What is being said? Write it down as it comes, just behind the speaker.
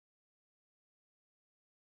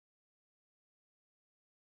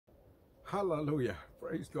Hallelujah.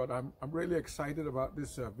 Praise God. I'm really excited about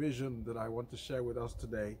this vision that I want to share with us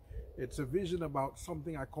today. It's a vision about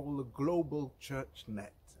something I call the Global Church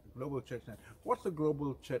Net. Global Church Net. What's the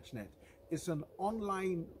Global Church Net? It's an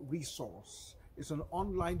online resource. It's an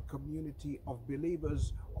online community of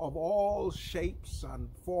believers of all shapes and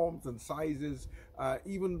forms and sizes,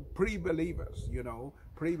 even pre-believers,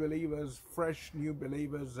 pre-believers, fresh new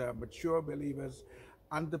believers, mature believers.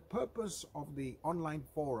 And the purpose of the online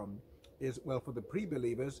forum is, well, for the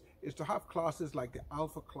pre-believers, is to have classes like the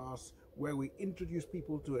Alpha class, where we introduce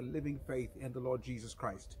people to a living faith in the Lord Jesus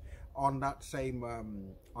Christ. On the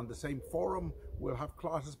same forum, we'll have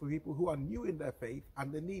classes for people who are new in their faith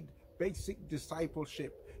and they need basic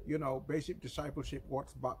discipleship. Basic discipleship,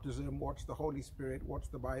 what's baptism, what's the Holy Spirit, what's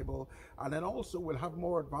the Bible. And then also we'll have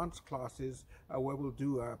more advanced classes where we'll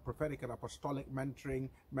do prophetic and apostolic mentoring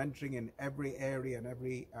in every area and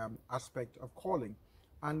every aspect of calling.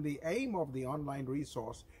 And the aim of the online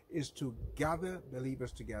resource is to gather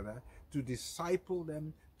believers together, to disciple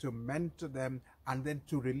them, to mentor them, and then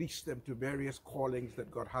to release them to various callings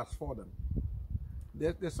that God has for them.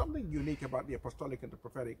 There's something unique about the apostolic and the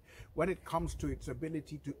prophetic when it comes to its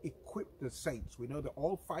ability to equip the saints. We know that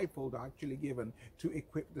all fivefold are actually given to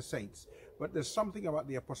equip the saints. But there's something about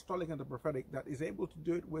the apostolic and the prophetic that is able to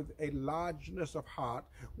do it with a largeness of heart,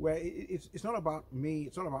 where it's not about me,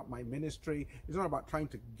 it's not about my ministry, it's not about trying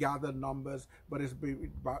to gather numbers, but it's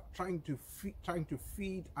about trying to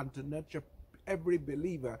feed and to nurture every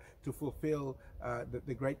believer to fulfill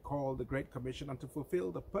the great call, the great commission, and to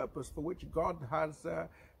fulfill the purpose for which God has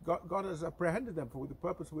apprehended them, for the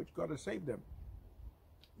purpose for which God has saved them.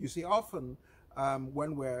 You see, often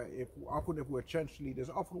if we're church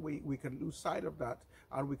leaders, often we can lose sight of that,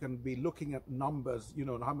 and we can be looking at numbers,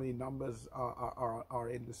 how many numbers are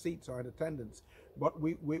in the seats or in attendance. But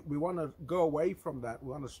we want to go away from that.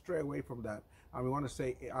 We want to stray away from that, and we want to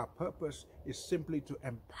say our purpose is simply to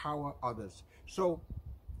empower others. So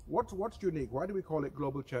what's unique? Why do we call it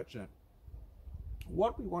Global Church Net?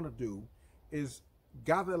 What we want to do is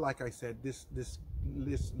gather, like I said, this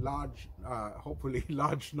large, hopefully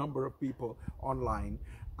large number of people online,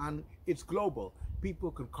 and it's global. People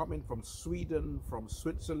can come in from Sweden, from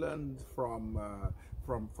Switzerland, from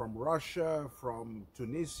Russia, from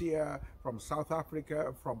Tunisia, from South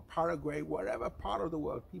Africa, from Paraguay, wherever part of the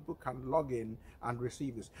world, people can log in and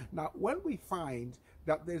receive this. Now, when we find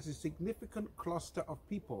that there's a significant cluster of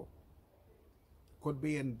people, could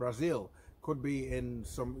be in Brazil, could be in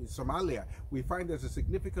Somalia, we find there's a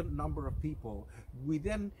significant number of people, we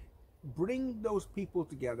then bring those people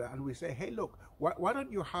together and we say, hey, look, why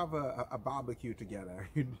don't you have a barbecue together?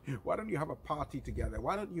 Why don't you have a party together?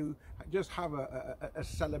 Why don't you just have a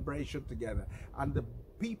celebration together? And the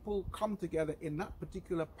people come together in that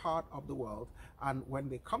particular part of the world, and when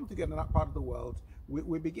they come together in that part of the world,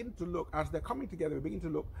 we begin to look, as they're coming together, we begin to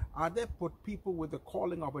look, are there people with the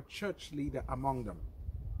calling of a church leader among them?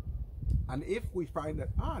 And if we find that,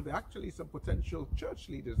 there are actually some potential church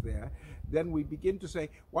leaders there, then we begin to say,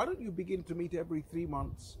 why don't you begin to meet every 3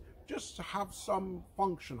 months? Just to have some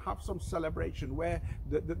function, have some celebration where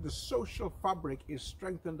the social fabric is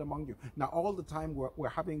strengthened among you. Now, all the time we're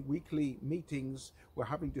having weekly meetings, we're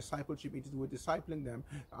having discipleship meetings, we're discipling them,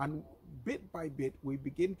 and bit by bit we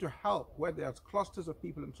begin to help, where there's clusters of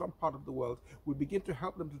people in some part of the world, we begin to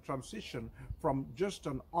help them to transition from just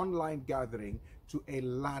an online gathering to a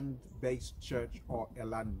land-based church or a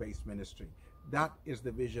land-based ministry. That is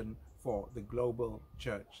the vision for the Global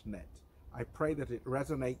Church Net. I pray that it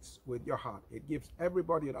resonates with your heart. It gives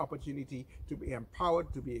everybody an opportunity to be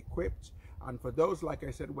empowered, to be equipped. And for those, like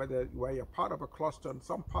I said, where you're part of a cluster in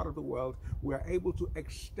some part of the world, we're able to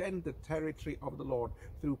extend the territory of the Lord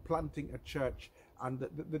through planting a church. And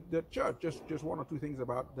the church, just one or two things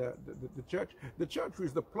about the church. The church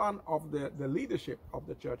is the plan of the leadership of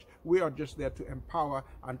the church. We are just there to empower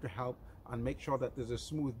and to help and make sure that there's a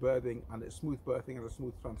smooth birthing and a smooth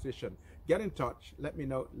transition. Get in touch. Let me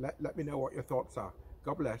know what your thoughts are.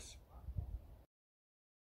 God bless.